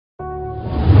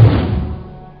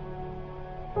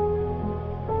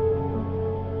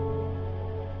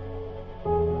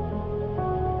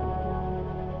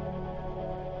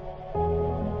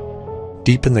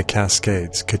Deep in the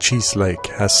Cascades, Kachess Lake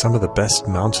has some of the best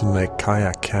mountain lake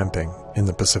kayak camping in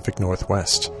the Pacific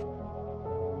Northwest.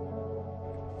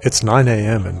 It's 9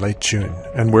 a.m. in late June,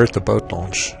 and we're at the boat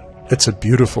launch. It's a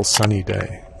beautiful sunny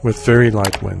day, with very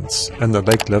light winds, and the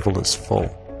lake level is full.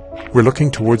 We're looking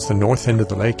towards the north end of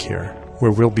the lake here,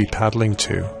 where we'll be paddling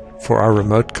to for our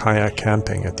remote kayak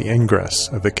camping at the ingress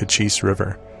of the Kachess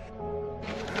River.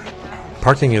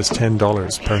 Parking is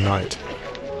 $10 per night.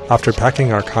 After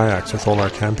packing our kayaks with all our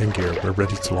camping gear, we're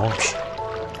ready to launch.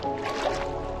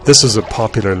 This is a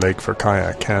popular lake for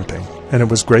kayak camping, and it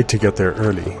was great to get there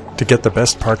early, to get the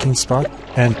best parking spot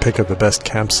and pick up the best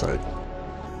campsite.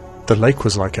 The lake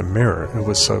was like a mirror, it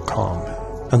was so calm,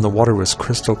 and the water was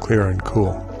crystal clear and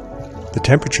cool. The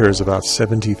temperature is about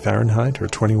 70 Fahrenheit or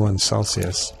 21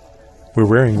 Celsius. We're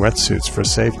wearing wetsuits for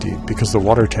safety because the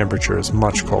water temperature is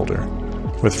much colder,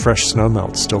 with fresh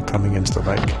snowmelt still coming into the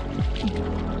lake.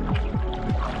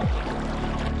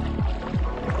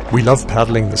 We love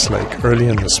paddling this lake early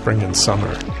in the spring and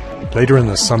summer. Later in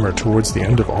the summer, towards the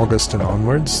end of August and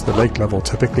onwards, the lake level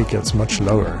typically gets much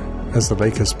lower, as the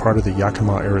lake is part of the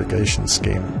Yakima irrigation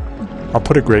scheme. I'll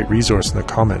put a great resource in the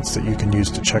comments that you can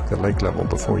use to check the lake level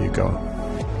before you go.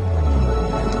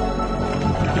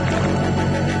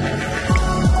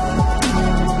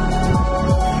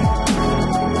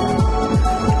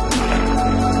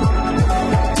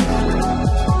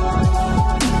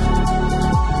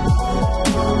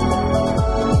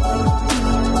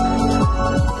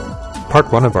 Part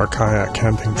 1 of our kayak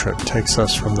camping trip takes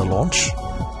us from the launch,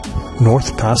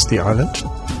 north past the island,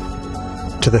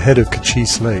 to the head of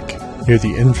Kachess Lake, near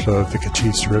the inflow of the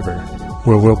Kachess River,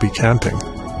 where we'll be camping.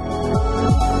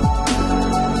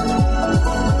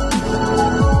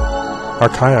 Our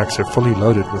kayaks are fully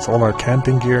loaded with all our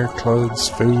camping gear, clothes,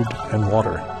 food, and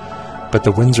water, but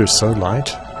the winds are so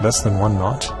light, less than 1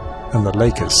 knot, and the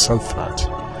lake is so flat,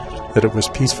 that it was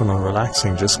peaceful and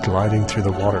relaxing just gliding through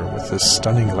the water with this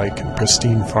stunning lake and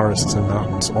pristine forests and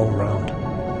mountains all around.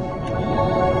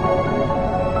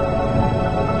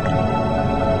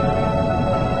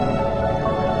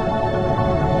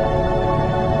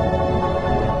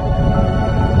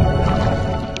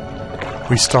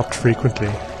 We stopped frequently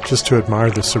just to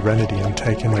admire the serenity and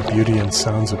take in the beauty and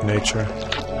sounds of nature.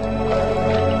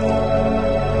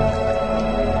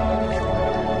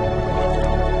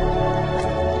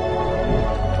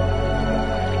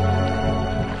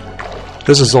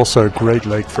 This is also a great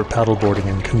lake for paddleboarding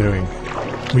and canoeing.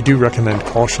 We do recommend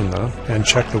caution though, and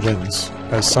check the winds,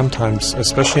 as sometimes,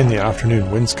 especially in the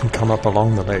afternoon, winds can come up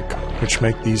along the lake, which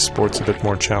make these sports a bit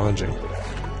more challenging.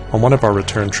 On one of our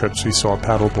return trips, we saw a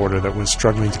paddleboarder that was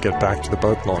struggling to get back to the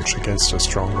boat launch against a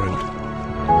strong wind.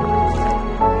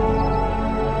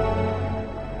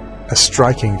 A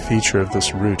striking feature of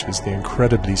this route is the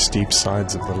incredibly steep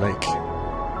sides of the lake.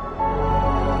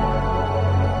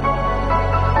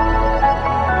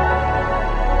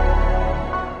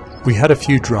 We had a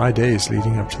few dry days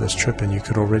leading up to this trip, and you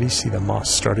could already see the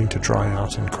moss starting to dry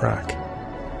out and crack,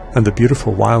 and the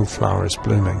beautiful wildflowers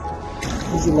blooming.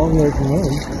 It's a long way from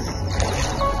home.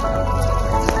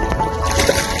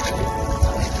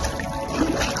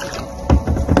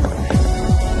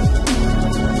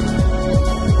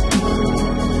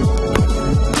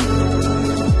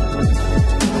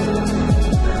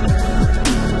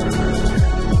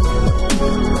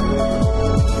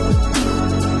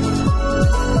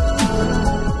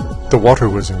 The water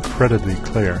was incredibly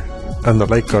clear, and the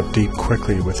lake got deep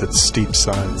quickly with its steep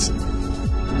sides.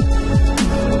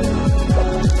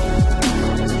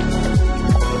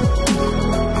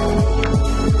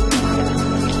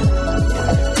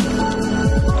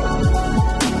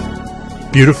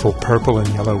 Beautiful purple and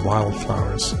yellow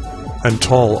wildflowers, and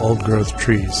tall old-growth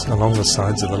trees along the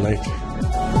sides of the lake.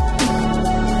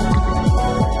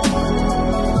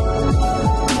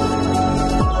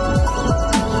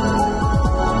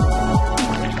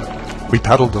 We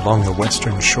paddled along the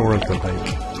western shore of the lake,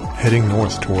 heading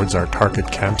north towards our target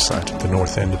campsite at the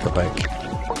north end of the lake.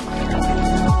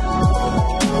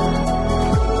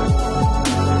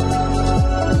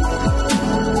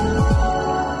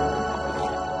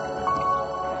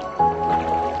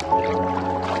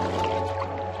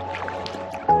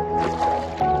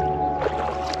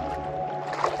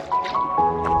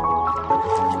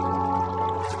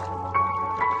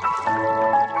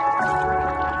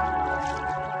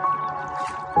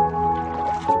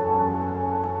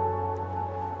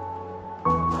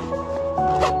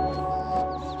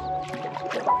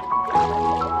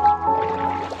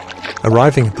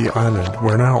 Arriving at the island,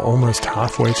 we're now almost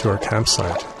halfway to our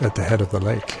campsite at the head of the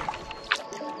lake.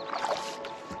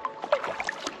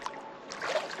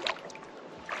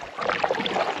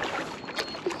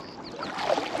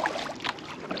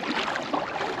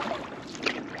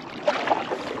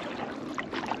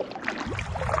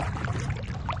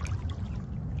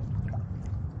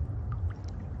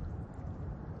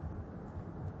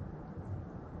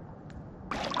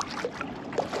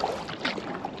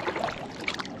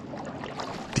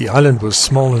 The island was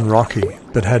small and rocky,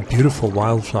 but had beautiful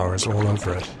wildflowers all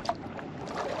over it.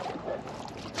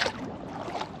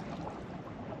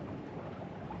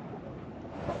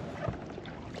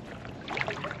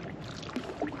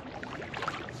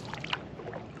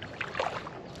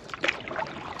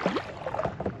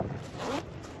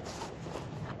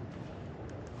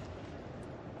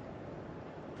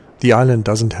 The island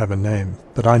doesn't have a name,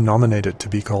 but I nominate it to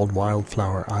be called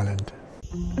Wildflower Island.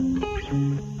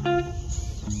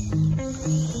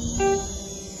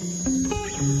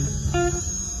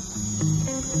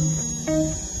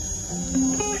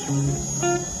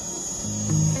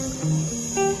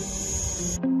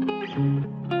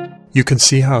 You can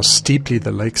see how steeply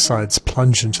the lakesides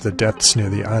plunge into the depths near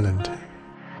the island.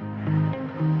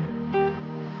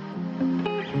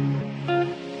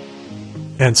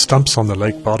 And stumps on the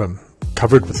lake bottom,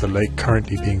 covered with the lake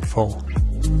currently being full.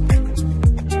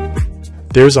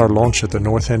 There's our launch at the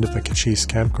north end of the Kachess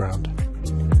Campground.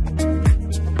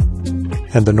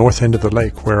 And the north end of the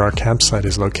lake where our campsite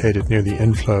is located near the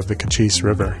inflow of the Kachess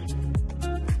River.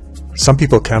 Some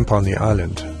people camp on the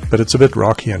island, but it's a bit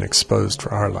rocky and exposed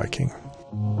for our liking.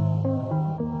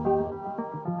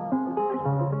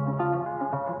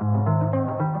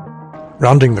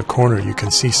 Rounding the corner, you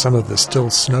can see some of the still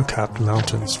snow-capped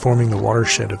mountains forming the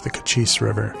watershed of the Kachess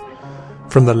River.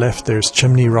 From the left there's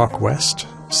Chimney Rock West,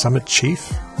 Summit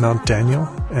Chief, Mount Daniel,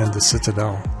 and the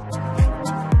Citadel.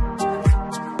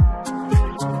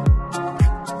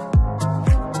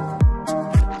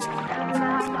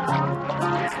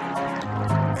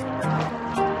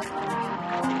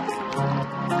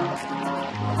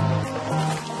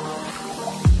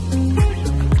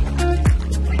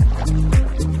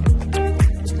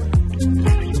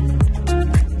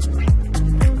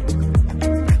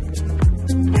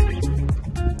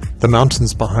 The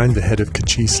mountains behind the head of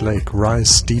Kachess Lake rise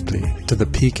steeply to the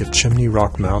peak at Chimney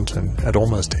Rock Mountain at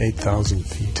almost 8,000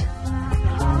 feet.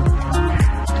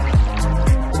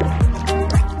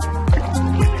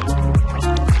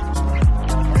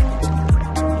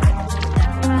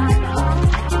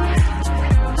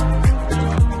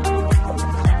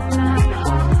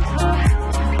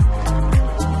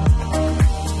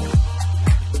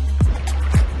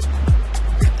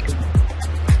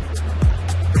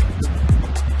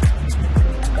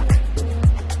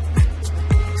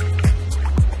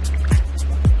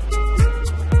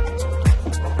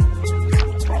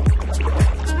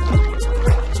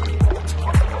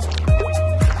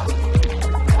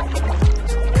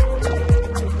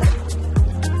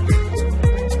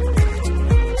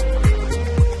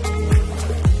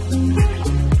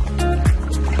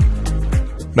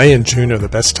 May and June are the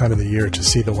best time of the year to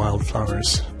see the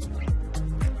wildflowers.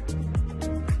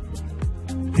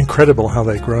 Incredible how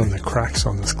they grow in the cracks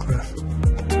on this cliff.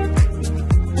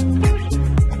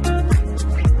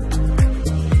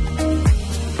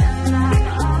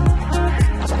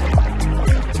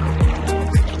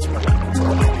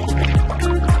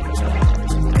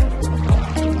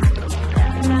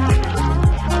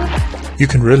 You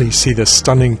can really see the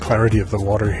stunning clarity of the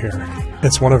water here.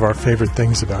 It's one of our favorite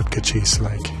things about Kachess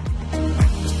Lake.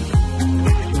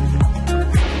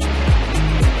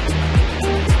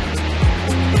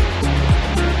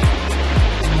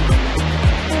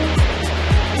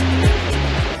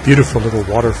 Beautiful little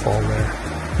waterfall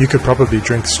there. You could probably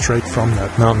drink straight from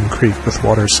that mountain creek with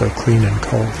water so clean and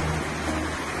cold.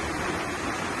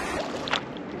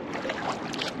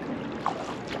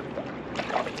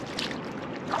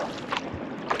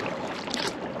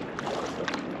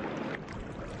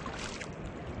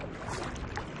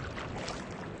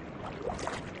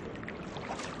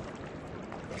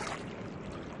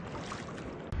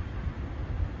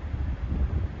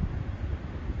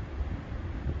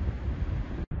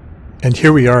 And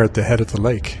here we are at the head of the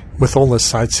lake. With all this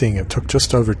sightseeing, it took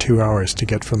just over 2 hours to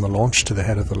get from the launch to the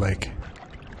head of the lake.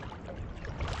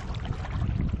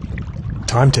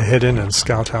 Time to head in and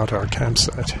scout out our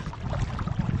campsite.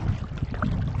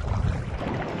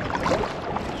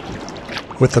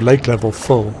 With the lake level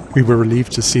full, we were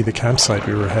relieved to see the campsite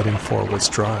we were heading for was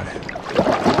dry.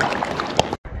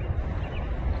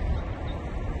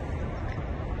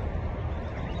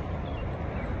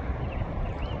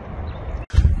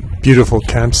 Beautiful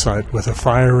campsite with a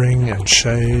fire ring and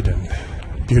shade and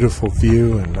beautiful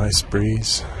view and nice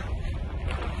breeze.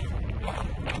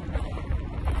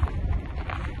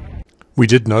 We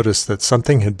did notice that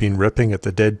something had been ripping at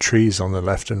the dead trees on the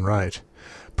left and right,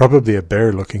 probably a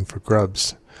bear looking for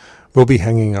grubs. We'll be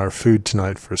hanging our food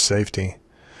tonight for safety.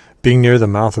 Being near the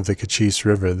mouth of the Kachess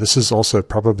River, this is also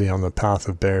probably on the path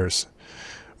of bears.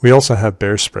 We also have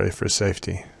bear spray for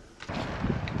safety.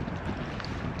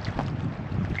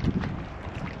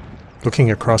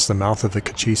 looking across the mouth of the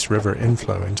Kachess River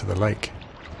inflow into the lake.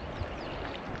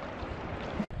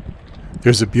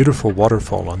 There's a beautiful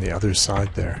waterfall on the other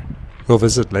side there. We'll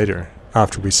visit later,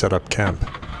 after we set up camp.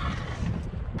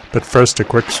 But first a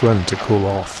quick swim to cool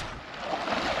off.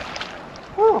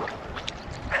 Whew.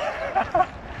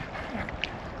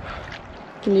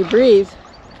 Can you breathe?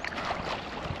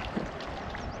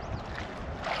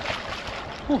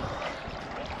 Whew.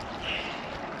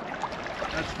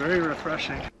 That's very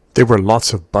refreshing. There were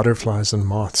lots of butterflies and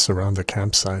moths around the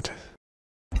campsite.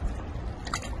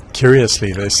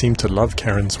 Curiously, they seemed to love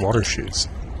Karen's water shoes.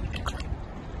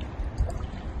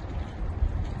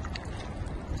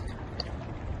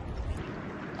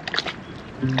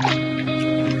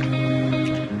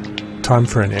 Time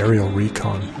for an aerial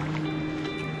recon.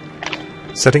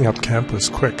 Setting up camp was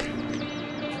quick.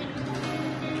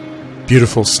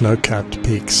 Beautiful snow-capped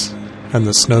peaks, and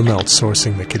the snowmelt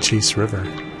sourcing the Kachess River.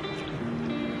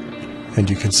 And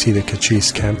you can see the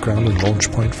Kachess Campground and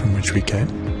launch point from which we came.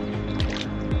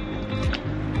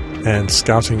 And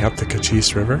scouting up the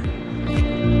Kachess River.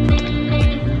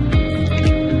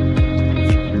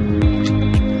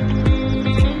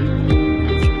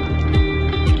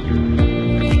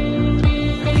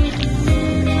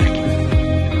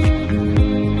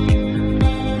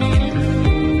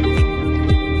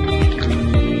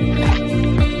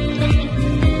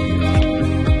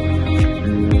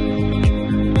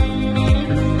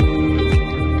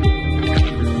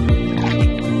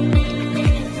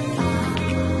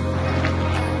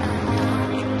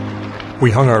 We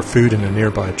hung our food in a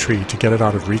nearby tree to get it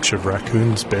out of reach of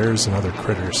raccoons, bears, and other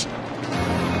critters.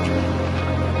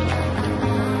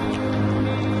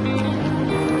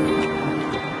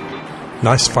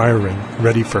 Nice fire ring,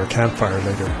 ready for a campfire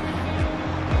later.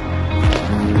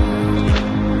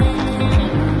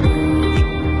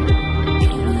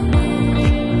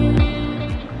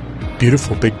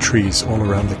 Beautiful big trees all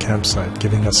around the campsite,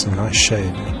 giving us some nice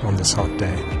shade on this hot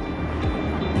day.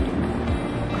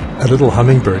 A little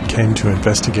hummingbird came to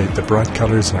investigate the bright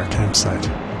colors in our campsite.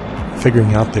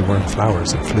 Figuring out they weren't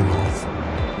flowers, it flew off.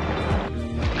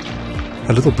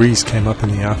 A little breeze came up in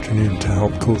the afternoon to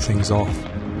help cool things off.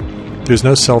 There's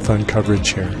no cell phone coverage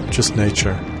here, just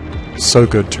nature. So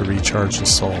good to recharge the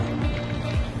soul.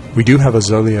 We do have a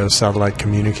Zoleo satellite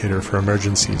communicator for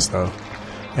emergencies though,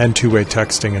 and two-way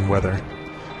texting and weather.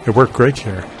 It worked great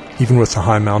here, even with the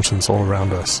high mountains all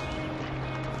around us.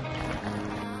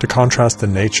 To contrast the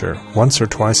nature, once or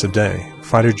twice a day,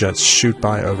 fighter jets shoot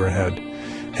by overhead,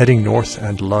 heading north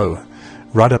and low,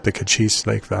 right up the Kachess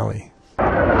Lake Valley.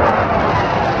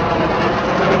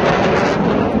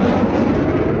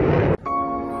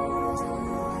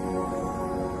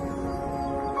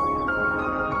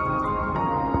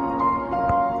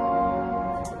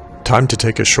 Time to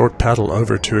take a short paddle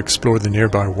over to explore the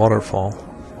nearby waterfall.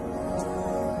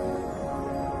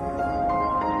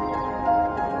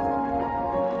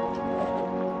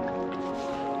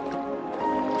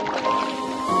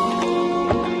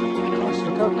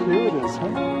 How clear it is, huh?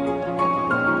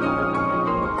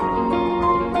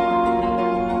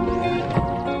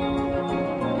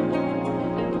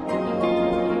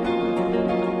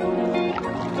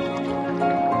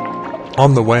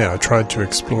 On the way, I tried to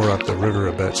explore up the river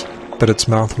a bit, but its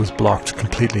mouth was blocked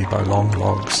completely by long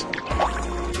logs.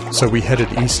 So we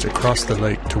headed east across the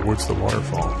lake towards the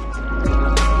waterfall.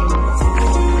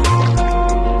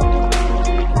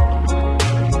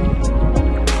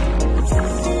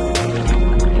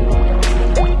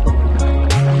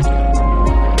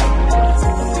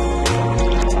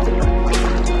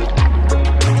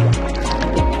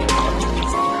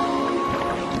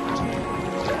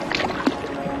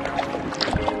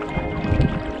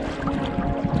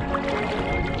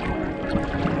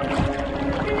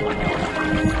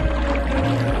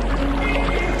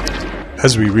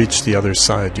 As we reached the other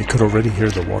side, you could already hear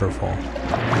the waterfall.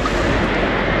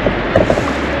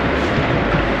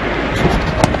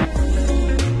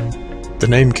 The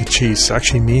name Kachess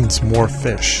actually means more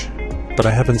fish, but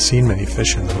I haven't seen many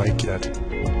fish in the lake yet.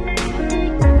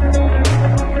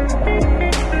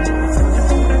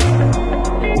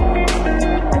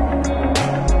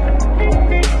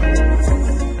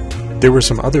 There were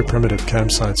some other primitive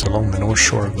campsites along the north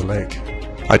shore of the lake.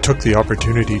 I took the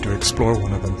opportunity to explore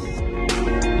one of them.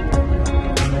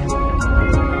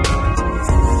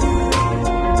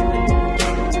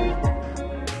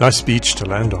 Nice beach to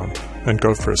land on and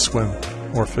go for a swim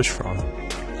or fish from.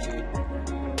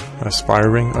 Nice fire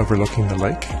ring overlooking the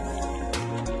lake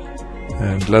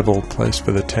and level place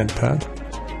for the tent pad.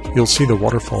 You'll see the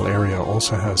waterfall area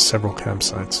also has several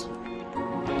campsites.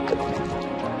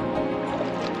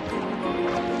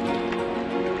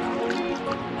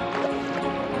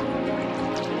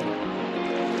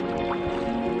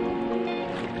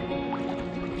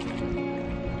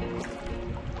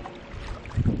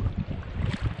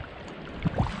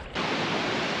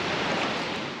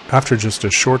 After just a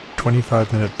short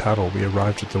 25-minute paddle, we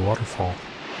arrived at the waterfall.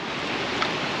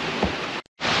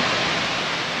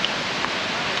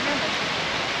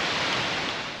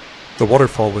 The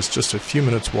waterfall was just a few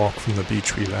minutes' walk from the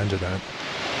beach we landed at.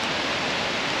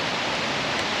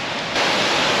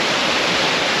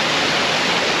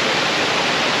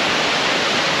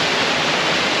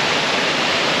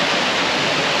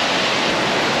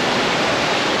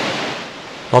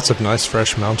 Lots of nice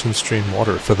fresh mountain stream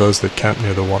water for those that camp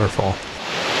near the waterfall.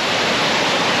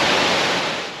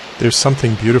 There's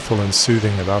something beautiful and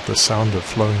soothing about the sound of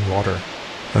flowing water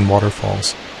and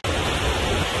waterfalls.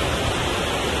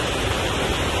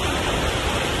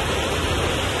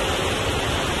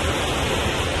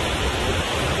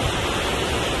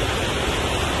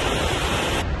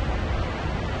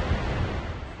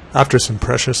 After some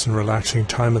precious and relaxing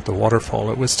time at the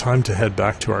waterfall, it was time to head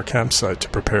back to our campsite to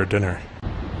prepare dinner.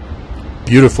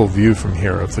 Beautiful view from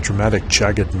here of the dramatic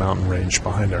jagged mountain range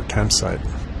behind our campsite.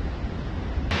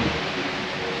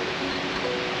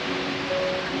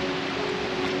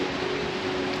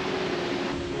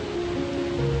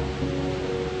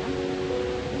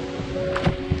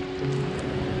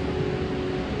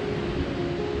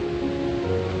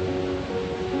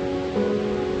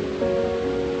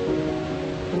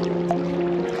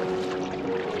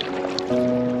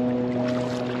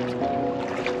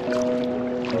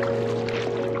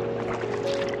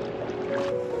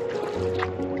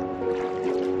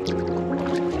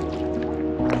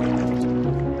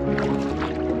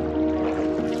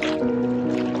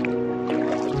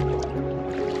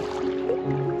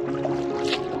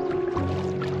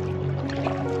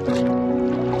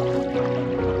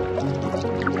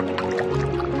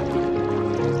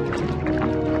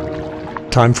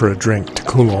 Time for a drink to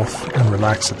cool off and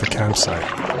relax at the campsite.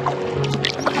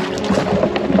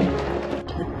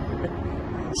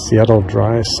 Seattle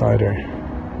Dry Cider,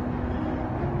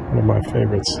 one of my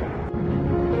favorites.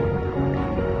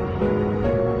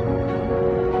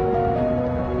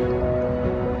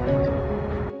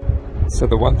 So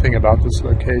the one thing about this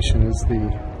location is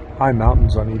the high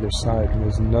mountains on either side, and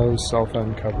there's no cell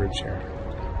phone coverage here.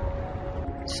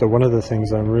 So one of the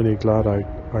things I'm really glad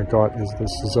I got is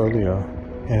this Zolia.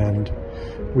 And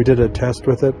we did a test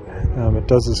with it. It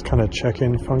does this kind of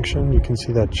check-in function. You can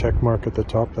see that check mark at the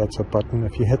top. That's a button.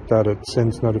 If you hit that, it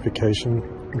sends notification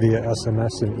via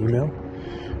SMS and email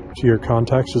to your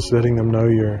contacts, just letting them know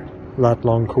your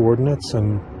lat-long coordinates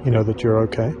and you know that you're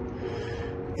okay.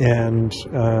 And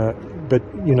but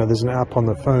you know, there's an app on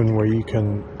the phone where you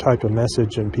can type a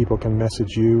message and people can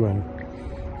message you, and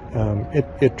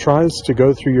it tries to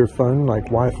go through your phone like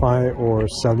Wi-Fi or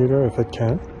cellular if it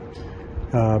can.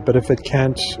 But if it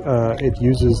can't, it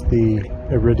uses the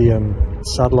Iridium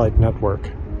satellite network.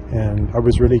 And I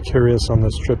was really curious on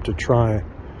this trip to try,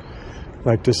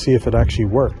 like to see if it actually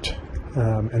worked.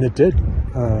 And it did.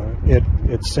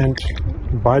 It sent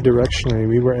bi-directionally.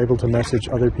 We were able to message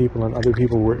other people and other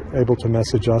people were able to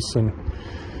message us.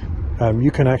 And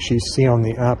you can actually see on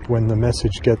the app when the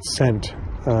message gets sent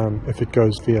if it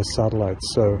goes via satellite.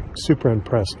 So super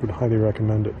impressed, would highly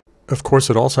recommend it. Of course,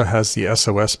 it also has the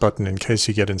SOS button in case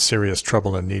you get in serious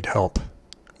trouble and need help.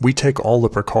 We take all the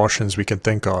precautions we can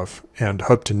think of and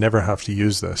hope to never have to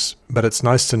use this, but it's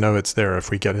nice to know it's there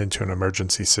if we get into an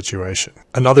emergency situation.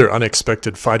 Another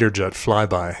unexpected fighter jet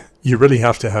flyby. You really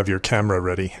have to have your camera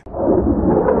ready.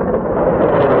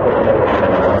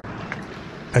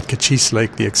 At Kachess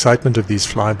Lake, the excitement of these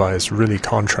flybys really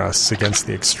contrasts against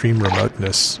the extreme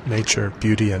remoteness, nature,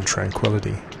 beauty, and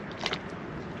tranquility.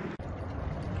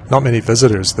 Not many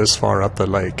visitors this far up the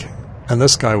lake, and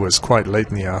this guy was quite late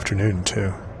in the afternoon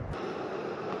too.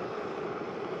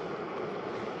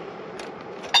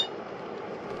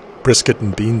 Brisket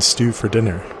and bean stew for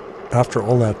dinner. After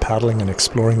all that paddling and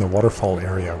exploring the waterfall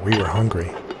area, we were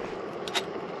hungry.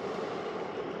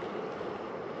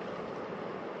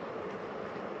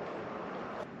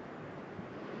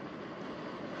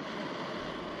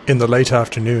 In the late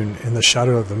afternoon, in the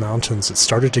shadow of the mountains, it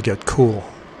started to get cool.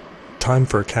 Time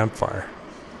for a campfire.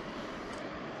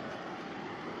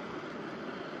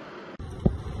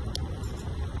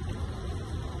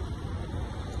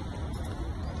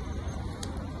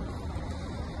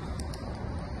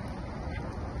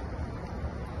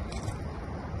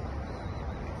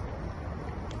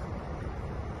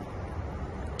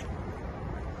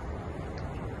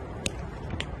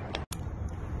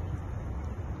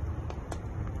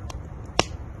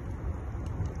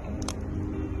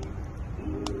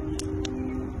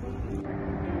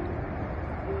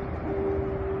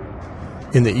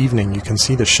 In the evening, you can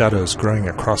see the shadows growing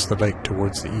across the lake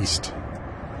towards the east.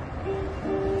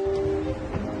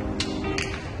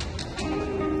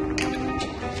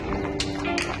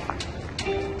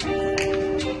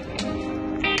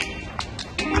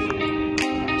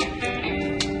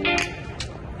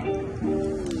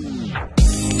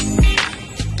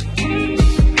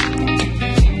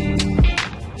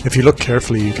 If you look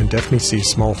carefully, you can definitely see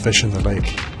small fish in the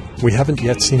lake. We haven't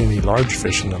yet seen any large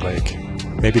fish in the lake.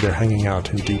 Maybe they're hanging out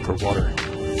in deeper water.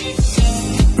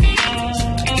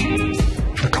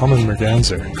 A common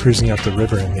merganser cruising up the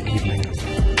river in the evening.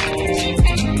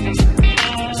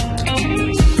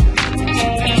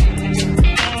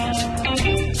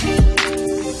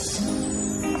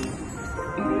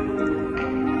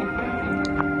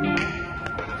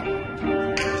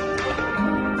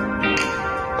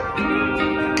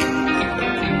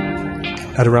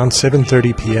 At around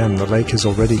 7:30 p.m. the lake is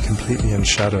already completely in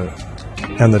shadow,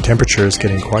 and the temperature is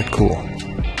getting quite cool.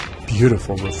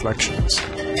 Beautiful reflections.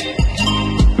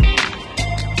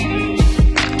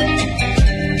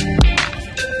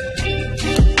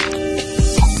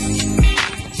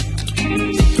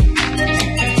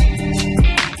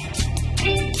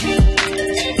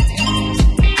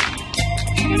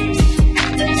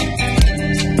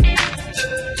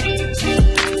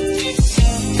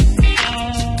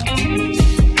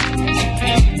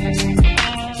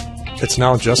 It's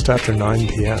now just after 9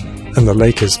 p.m. and the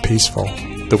lake is peaceful.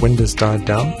 The wind has died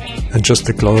down and just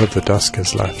the glow of the dusk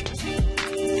is left.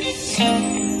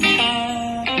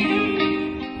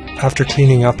 After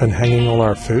cleaning up and hanging all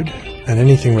our food, and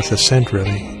anything with a scent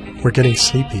really, we're getting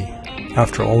sleepy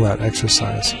after all that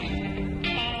exercise.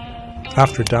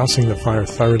 After dousing the fire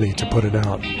thoroughly to put it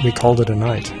out, we called it a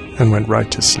night and went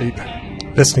right to sleep,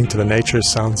 listening to the nature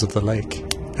sounds of the lake,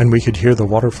 and we could hear the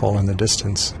waterfall in the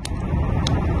distance.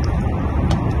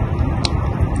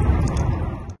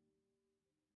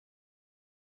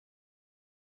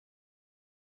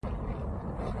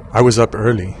 I was up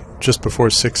early, just before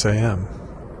 6 a.m.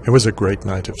 It was a great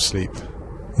night of sleep.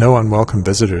 No unwelcome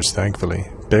visitors, thankfully,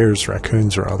 bears,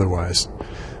 raccoons, or otherwise.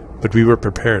 But we were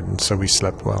prepared, and so we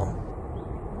slept well.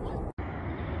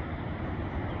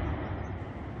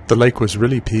 The lake was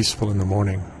really peaceful in the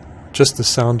morning, just the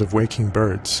sound of waking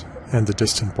birds and the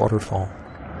distant waterfall.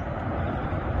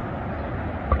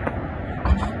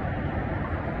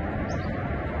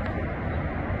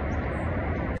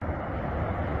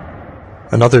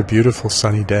 Another beautiful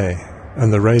sunny day,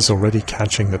 and the rays already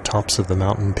catching the tops of the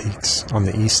mountain peaks on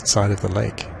the east side of the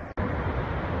lake.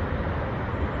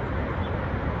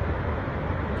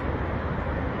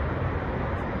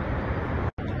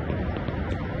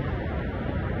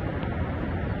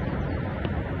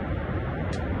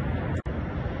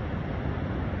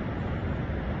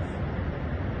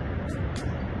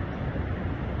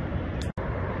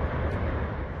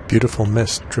 Beautiful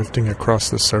mist drifting across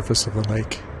the surface of the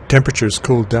lake. Temperatures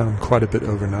cooled down quite a bit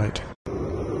overnight.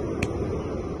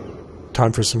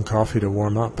 Time for some coffee to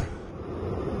warm up.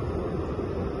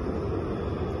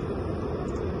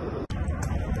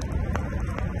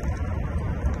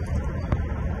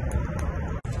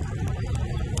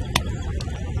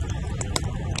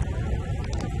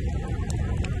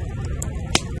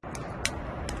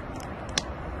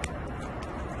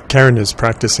 Karen is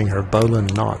practicing her bowline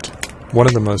knot, one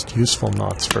of the most useful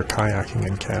knots for kayaking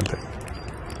and camping.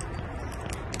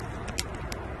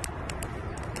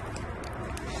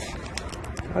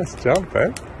 Nice job,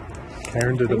 babe.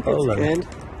 Karen did a bowline.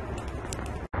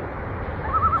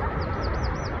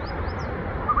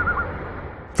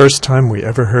 First time we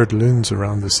ever heard loons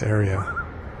around this area,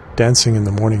 dancing in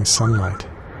the morning sunlight.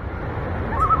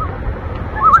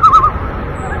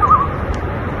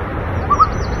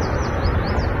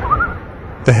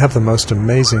 They have the most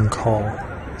amazing call,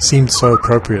 seemed so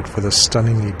appropriate for the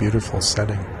stunningly beautiful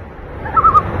setting.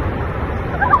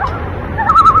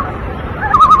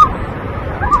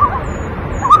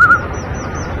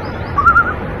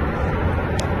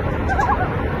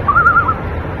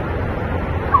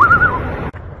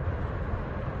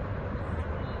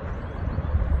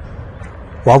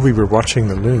 While we were watching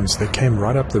the loons, they came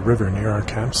right up the river near our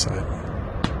campsite.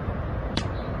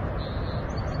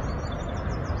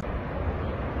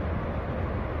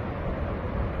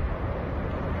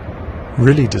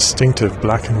 Really distinctive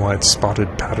black and white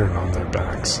spotted pattern on their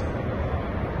backs.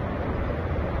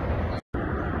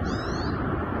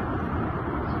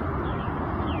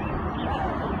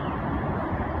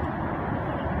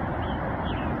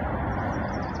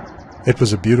 It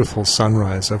was a beautiful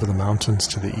sunrise over the mountains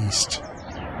to the east.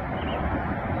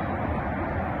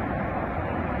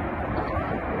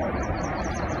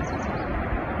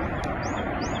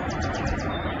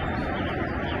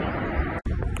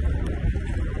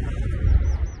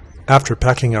 After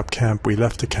packing up camp, we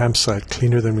left the campsite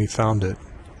cleaner than we found it.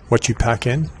 What you pack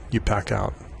in, you pack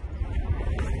out.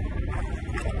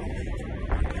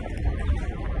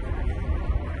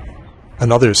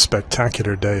 Another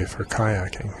spectacular day for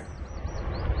kayaking.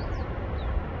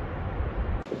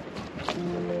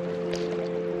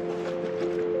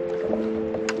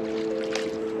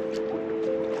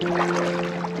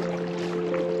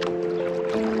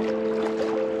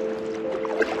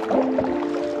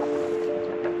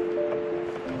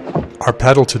 Our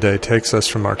paddle today takes us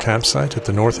from our campsite at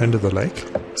the north end of the lake,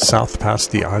 south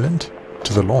past the island,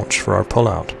 to the launch for our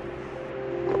pullout.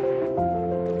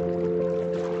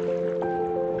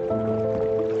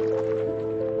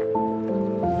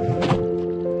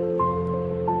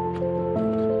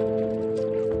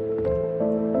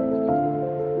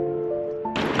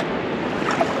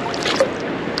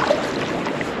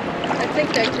 I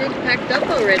think that group packed up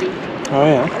already. Oh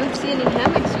yeah. I don't see any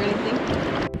hammocks or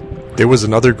anything. There was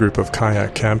another group of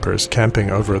kayak campers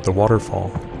camping over at the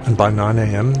waterfall, and by 9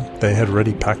 a.m. they had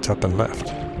already packed up and left.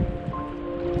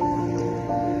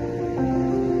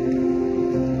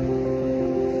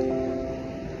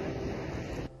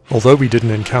 Although we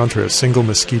didn't encounter a single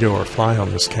mosquito or fly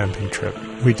on this camping trip,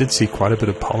 we did see quite a bit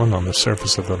of pollen on the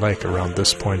surface of the lake around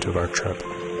this point of our trip.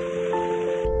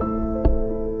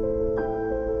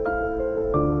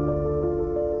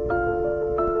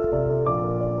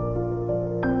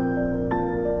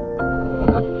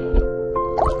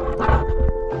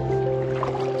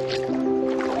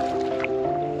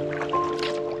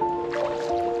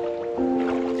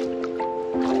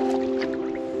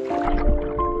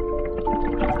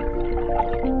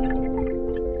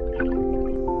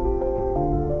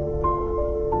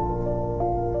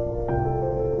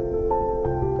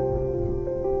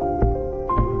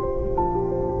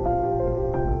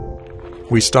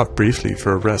 We stopped briefly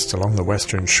for a rest along the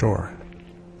western shore.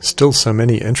 Still so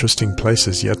many interesting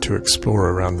places yet to explore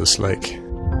around this lake.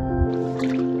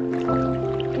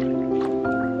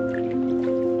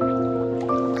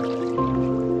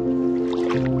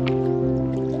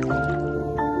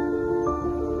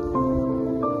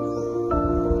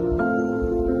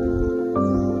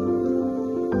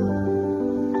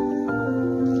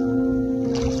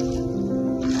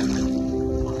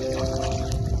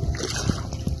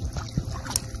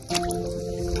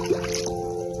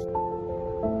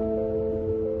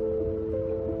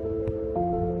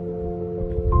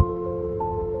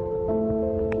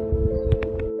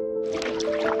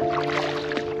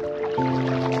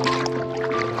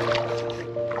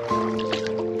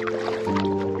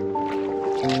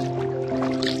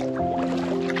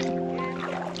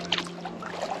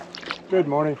 Good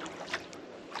morning.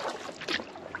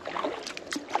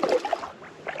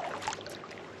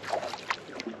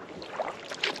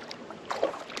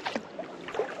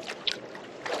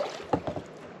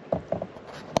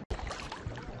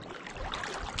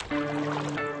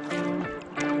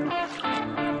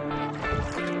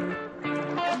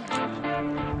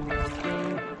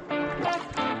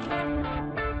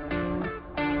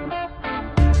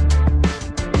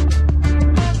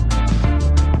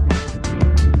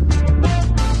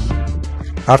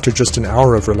 After just an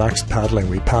hour of relaxed paddling,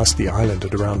 we passed the island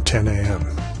at around 10 a.m.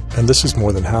 And this is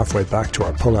more than halfway back to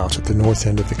our pullout at the north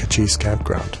end of the Kachess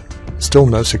Campground. Still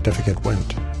no significant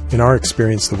wind. In our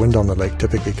experience, the wind on the lake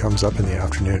typically comes up in the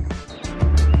afternoon.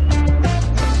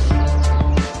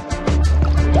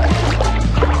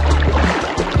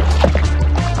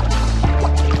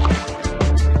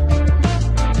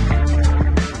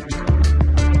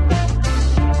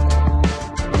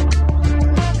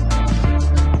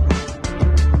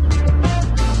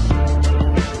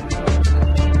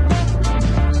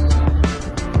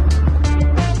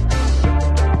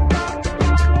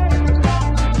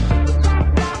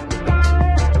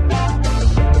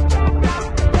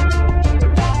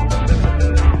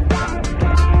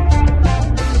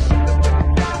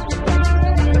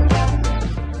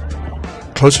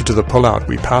 Closer to the pullout,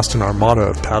 we passed an armada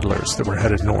of paddlers that were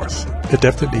headed north. It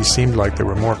definitely seemed like there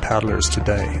were more paddlers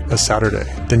today, a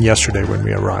Saturday, than yesterday when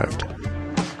we arrived.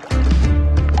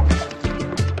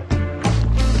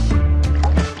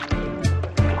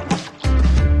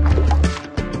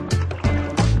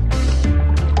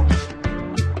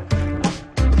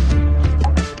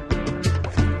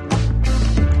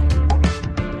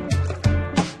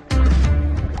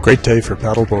 Great day for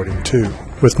paddleboarding too,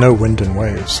 with no wind and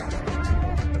waves.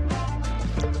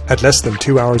 At less than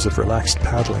 2 hours of relaxed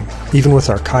paddling, even with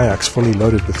our kayaks fully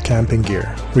loaded with camping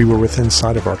gear, we were within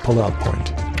sight of our pullout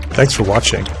point. Thanks for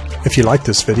watching. If you liked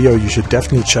this video, you should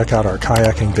definitely check out our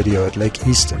kayaking video at Lake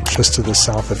Easton, just to the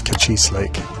south of Kachess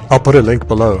Lake. I'll put a link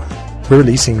below. We're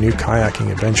releasing new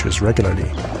kayaking adventures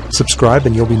regularly. Subscribe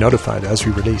and you'll be notified as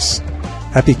we release.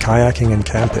 Happy kayaking and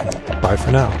camping. Bye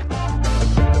for now.